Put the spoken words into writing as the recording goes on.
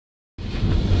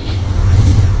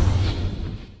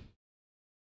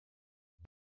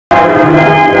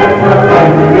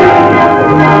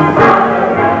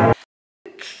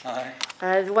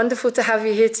Wonderful to have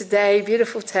you here today.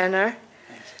 Beautiful tenor.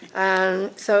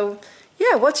 So,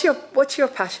 yeah, what's your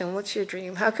passion? What's your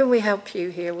dream? How can we help you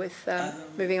here with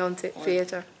moving on to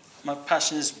theatre? My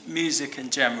passion is music in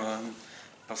general and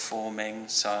performing.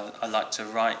 So I like to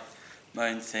write my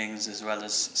own things as well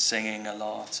as singing a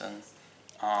lot. And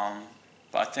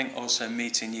but I think also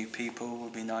meeting new people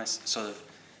would be nice, sort of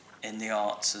in the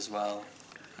arts as well.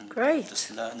 And great. Just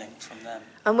learning from them.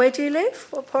 And where do you live?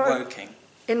 What part? Woking.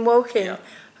 In Woking? Yeah.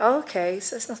 Okay,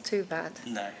 so it's not too bad.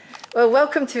 No. Well,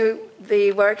 welcome to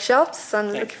the workshops,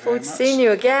 and looking forward to seeing you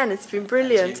again. It's been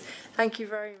brilliant. Thank you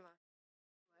very much.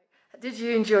 Did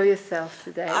you enjoy yourself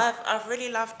today? I've really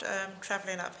loved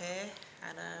travelling up here,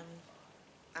 and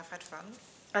I've had fun.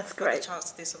 That's I've great. got the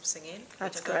chance to do some singing.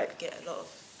 That's I great. Get a lot of,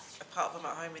 apart from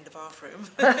at home in the bathroom.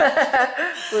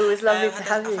 Well, it was lovely to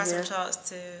have you here. I've had some chance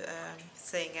to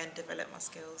sing and develop my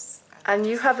skills. And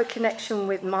you have a connection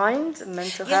with mind and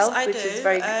mental health, which is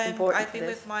very important. I've been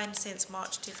with Mind since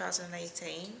March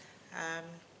 2018.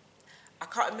 I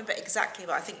can't remember exactly,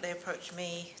 but I think they approached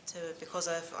me because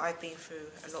I've been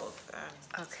through a lot of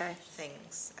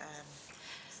things.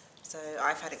 So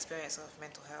I've had experience of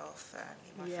mental health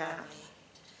in my family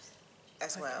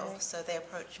as well. So they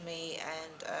approached me,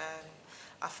 and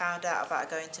I found out about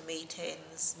going to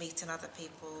meetings, meeting other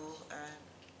people.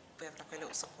 We have like a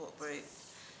little support group.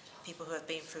 People who have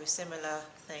been through similar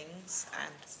things,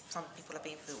 and some people have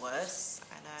been through worse,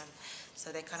 and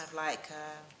so they're kind of like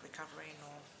recovering,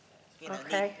 or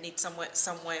need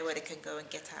somewhere where they can go and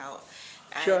get out.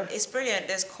 And it's brilliant.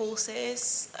 There's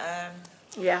courses. I've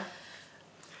been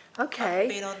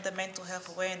on the mental health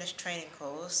awareness training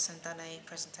course and done a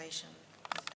presentation.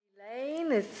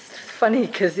 Elaine, it's funny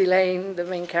because Elaine, the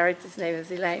main character's name is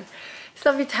Elaine. It's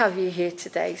lovely to have you here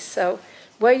today. So,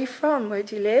 where are you from? Where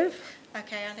do you live?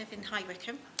 Okay, I live in High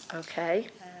Wycombe. Okay.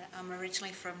 I'm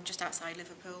originally from just outside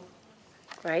Liverpool.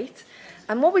 Great.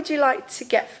 And what would you like to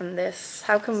get from this?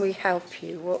 How can we help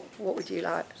you? What would you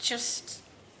like? Just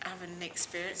having an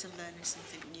experience of learning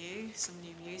something new, some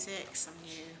new music, some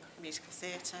new musical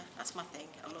theatre. That's my thing.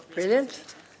 I love musical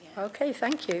theatre. Yeah. Okay,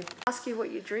 thank you. Ask you what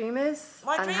your dream is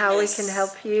and how we can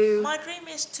help you. My dream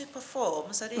is to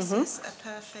perform, so this is a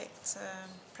perfect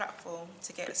platform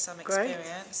to get some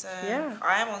experience.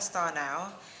 I am on Star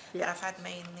now, and I've had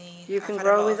a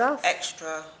lot of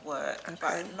extra work,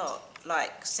 but not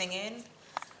like singing.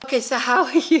 Okay, so how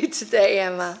are you today,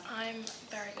 Emma? I'm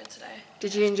very good today.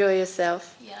 Did you enjoy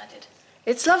yourself? Yeah, I did.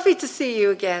 It's lovely to see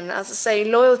you again. As I say,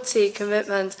 loyalty,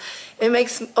 commitment,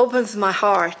 it opens my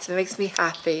heart. It makes me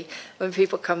happy when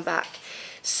people come back.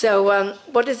 So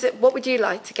what would you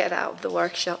like to get out of the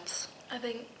workshops? I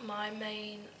think my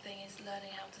main thing is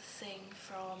learning how to sing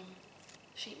from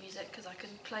sheet music, because I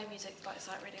can play music like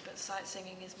sight reading, but sight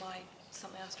singing is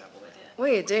something I struggle with. Well,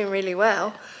 you're doing really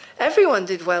well. Everyone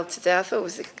did well today. I thought it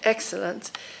was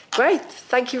excellent. Great.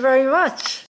 Thank you very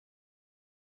much.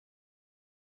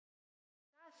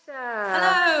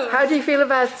 Hello! How do you feel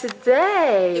about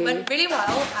today? It went really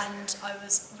well, and I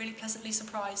was really pleasantly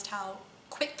surprised how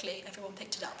quickly everyone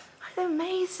picked it up.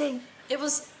 Amazing. It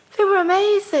was... They were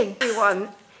amazing. Everyone,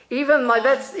 even my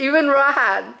best, even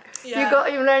Rahan, you got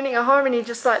him learning a harmony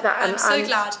just like that. I'm so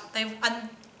glad. And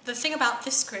the thing about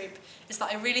this group is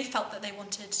that I really felt that they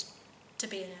wanted to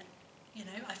be in it. You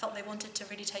know, I felt they wanted to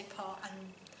really take part,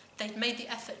 and they'd made the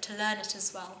effort to learn it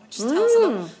as well, which tells a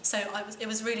lot. So it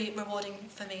was really rewarding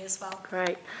for me as well.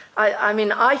 Great. I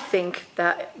mean, I think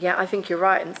that, I think you're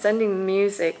right. And sending the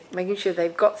music, making sure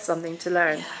they've got something to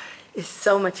learn is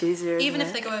so much easier. Even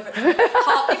if they go over it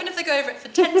for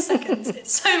 10 seconds,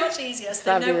 it's so much easier,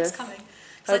 so they know what's coming.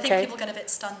 Because I think people get a bit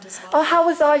stunned as well. Oh, how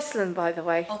was Iceland, by the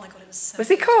way? Oh my God, it was so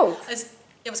Was it cold?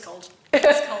 It was cold. It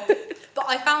was cold. But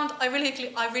I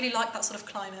really liked that sort of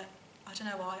climate. I don't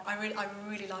know why. I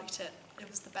really liked it. It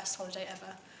was the best holiday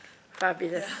ever.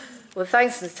 Fabulous. Yeah. Well,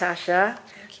 thanks, Natasha.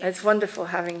 Thank you. It's wonderful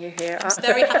having you here. I'm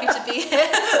very happy to be here.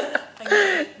 Thank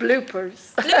you.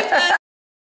 Bloopers.